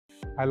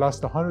I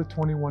lost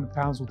 121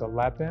 pounds with a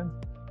lap band,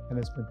 and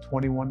it's been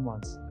 21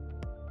 months.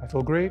 I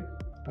feel great.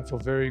 I feel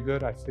very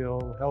good. I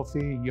feel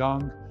healthy,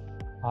 young,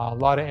 a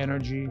lot of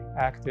energy,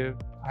 active.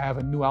 I have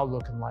a new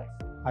outlook in life.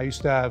 I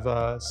used to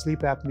have sleep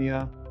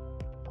apnea,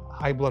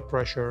 high blood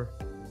pressure,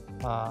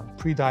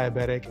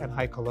 pre-diabetic, and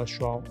high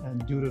cholesterol.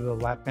 And due to the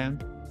lap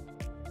band,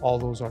 all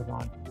those are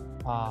gone.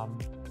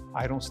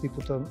 I don't sleep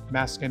with a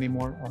mask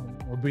anymore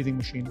or breathing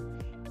machine.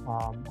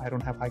 I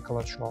don't have high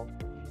cholesterol,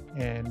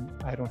 and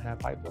I don't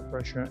have high blood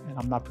pressure, and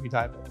I'm not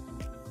pre-diabetic.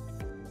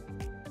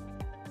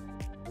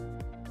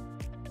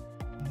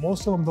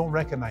 Most of them don't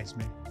recognize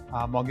me.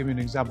 I'll give you an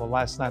example.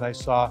 Last night I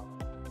saw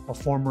a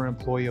former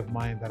employee of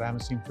mine that I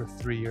haven't seen for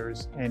 3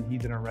 years, and he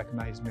didn't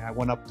recognize me. I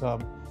went up to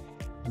him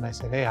and I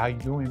said, "Hey, how you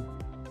doing?"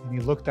 And he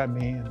looked at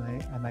me,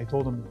 and I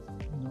told him,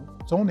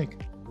 "It's Onnig."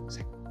 He's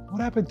like,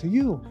 "What happened to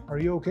you? Are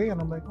you okay?"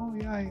 And I'm like, "Oh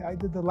yeah, I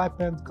did the lap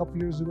band a couple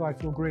years ago. I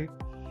feel great."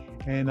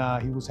 And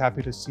he was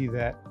happy to see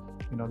that,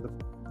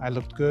 I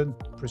looked good,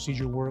 the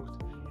procedure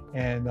worked,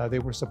 and they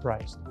were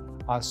surprised.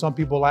 Some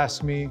people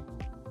ask me,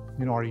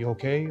 "Are you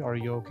okay? Are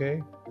you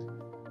okay?"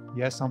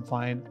 Yes, I'm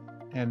fine.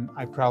 And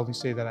I proudly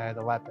say that I had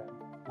a lap band.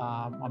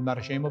 I'm not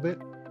ashamed of it.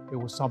 It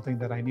was something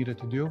that I needed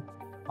to do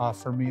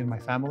for me and my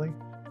family.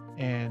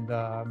 And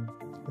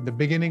in the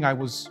beginning, I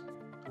was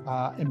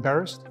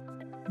embarrassed.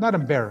 Not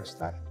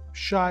embarrassed,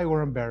 shy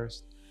or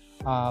embarrassed.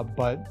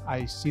 But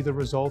I see the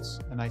results,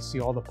 and I see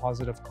all the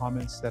positive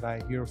comments that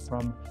I hear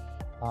from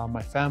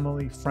my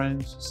family,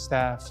 friends,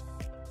 staff,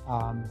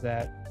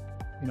 that,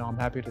 I'm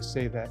happy to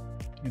say that,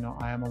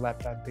 I am a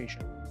lap band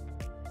patient.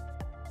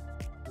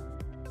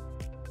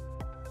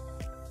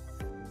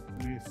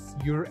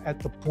 If you're at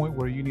the point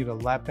where you need a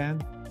lap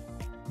band,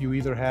 you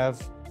either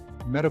have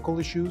medical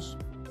issues,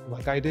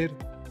 like I did,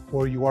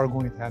 or you are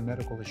going to have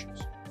medical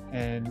issues.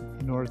 And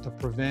in order to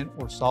prevent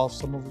or solve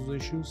some of those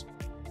issues,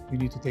 you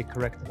need to take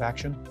corrective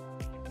action.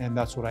 And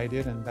that's what I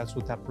did, and that's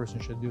what that person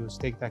should do, is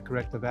take that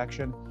corrective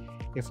action.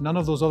 If none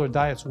of those other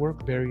diets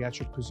work,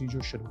 bariatric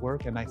procedure should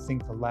work, and I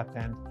think the lap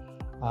band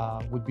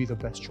would be the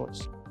best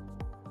choice.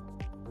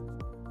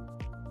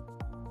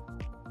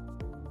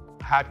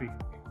 Happy.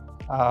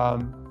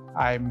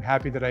 I'm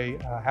happy that I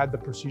had the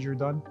procedure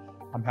done.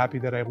 I'm happy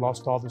that I've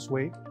lost all this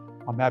weight.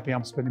 I'm happy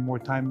I'm spending more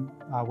time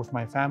with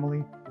my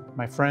family,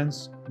 my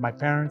friends, my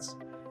parents.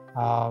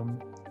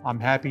 I'm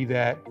happy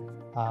that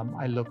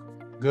I look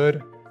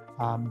good,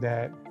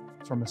 that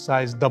from a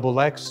size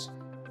XXX,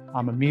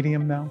 I'm a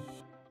medium now.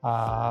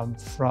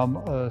 From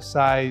a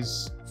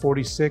size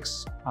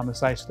 46, I'm a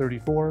size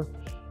 34.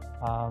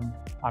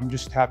 I'm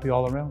just happy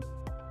all around.